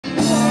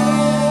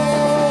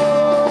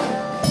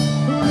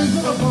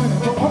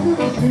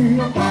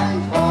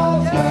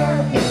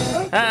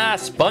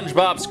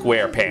SpongeBob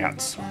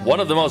SquarePants, one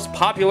of the most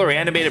popular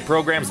animated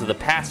programs of the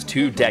past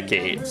 2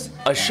 decades.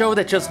 A show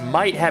that just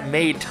might have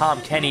made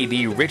Tom Kenny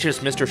the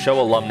richest Mr. Show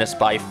alumnus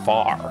by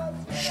far.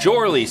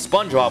 Surely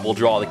SpongeBob will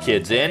draw the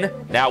kids in.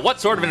 Now,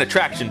 what sort of an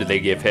attraction do they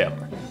give him?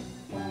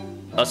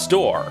 A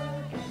store.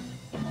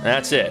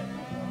 That's it.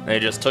 They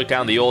just took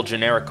down the old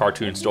generic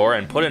cartoon store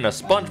and put in a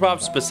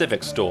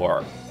SpongeBob-specific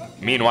store.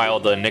 Meanwhile,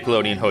 the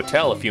Nickelodeon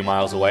Hotel a few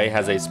miles away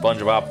has a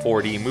SpongeBob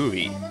 4D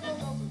movie.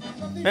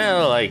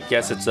 Well, I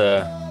guess it's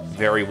a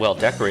very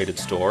well-decorated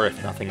store,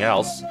 if nothing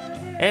else.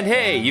 And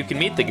hey, you can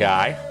meet the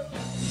guy.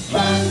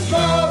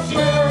 SpongeBob